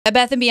Bed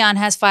Bath & Beyond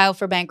has filed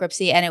for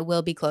bankruptcy and it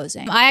will be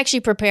closing. I actually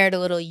prepared a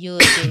little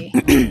eulogy.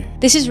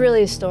 This is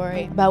really a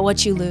story about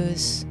what you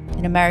lose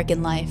in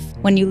American life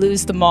when you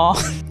lose the mall.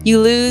 You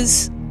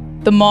lose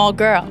the mall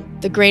girl,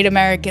 the great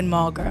American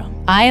mall girl.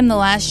 I am the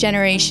last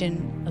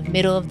generation of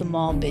middle of the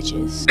mall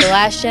bitches. The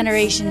last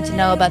generation to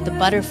know about the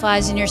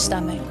butterflies in your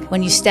stomach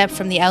when you step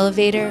from the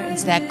elevator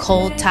into that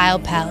cold tile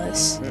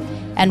palace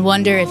and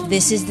wonder if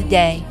this is the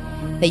day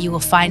that you will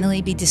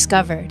finally be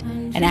discovered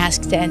and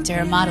asked to enter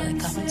a modeling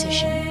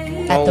competition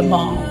at the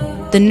mall.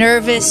 The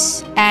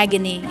nervous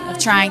agony of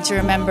trying to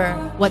remember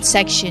what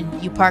section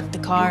you parked the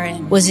car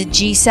in. Was it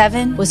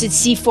G7? Was it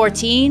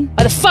C14?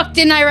 Why the fuck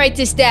didn't I write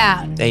this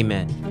down?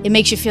 Amen. It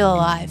makes you feel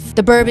alive.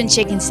 The bourbon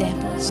chicken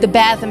samples. The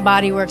Bath &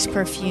 Body Works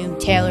perfume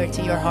tailored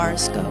to your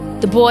horoscope.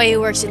 The boy who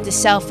works at the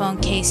cell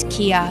phone case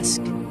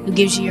kiosk who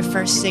gives you your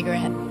first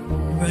cigarette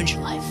and ruins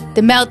your life.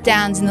 The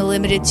meltdowns in the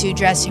limited 2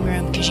 dressing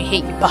room because you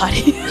hate your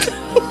body.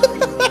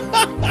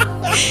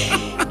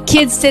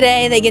 Kids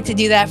today, they get to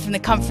do that from the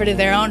comfort of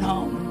their own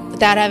home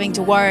without having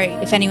to worry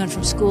if anyone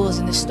from school is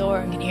in the store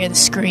and can hear the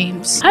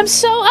screams. I'm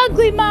so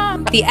ugly,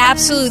 Mom! The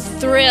absolute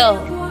thrill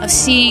of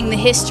seeing the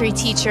history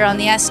teacher on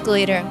the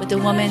escalator with the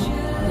woman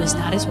who is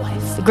not his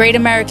wife. The great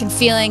American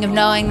feeling of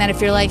knowing that if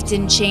your life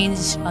didn't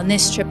change on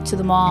this trip to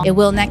the mall, it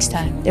will next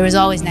time. There is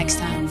always next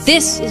time.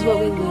 This is what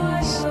we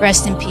lose.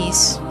 Rest in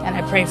peace, and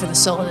I pray for the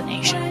soul of the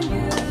nation.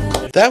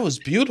 That was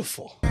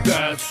beautiful.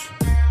 That's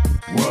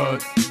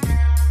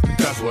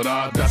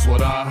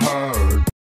what I heard.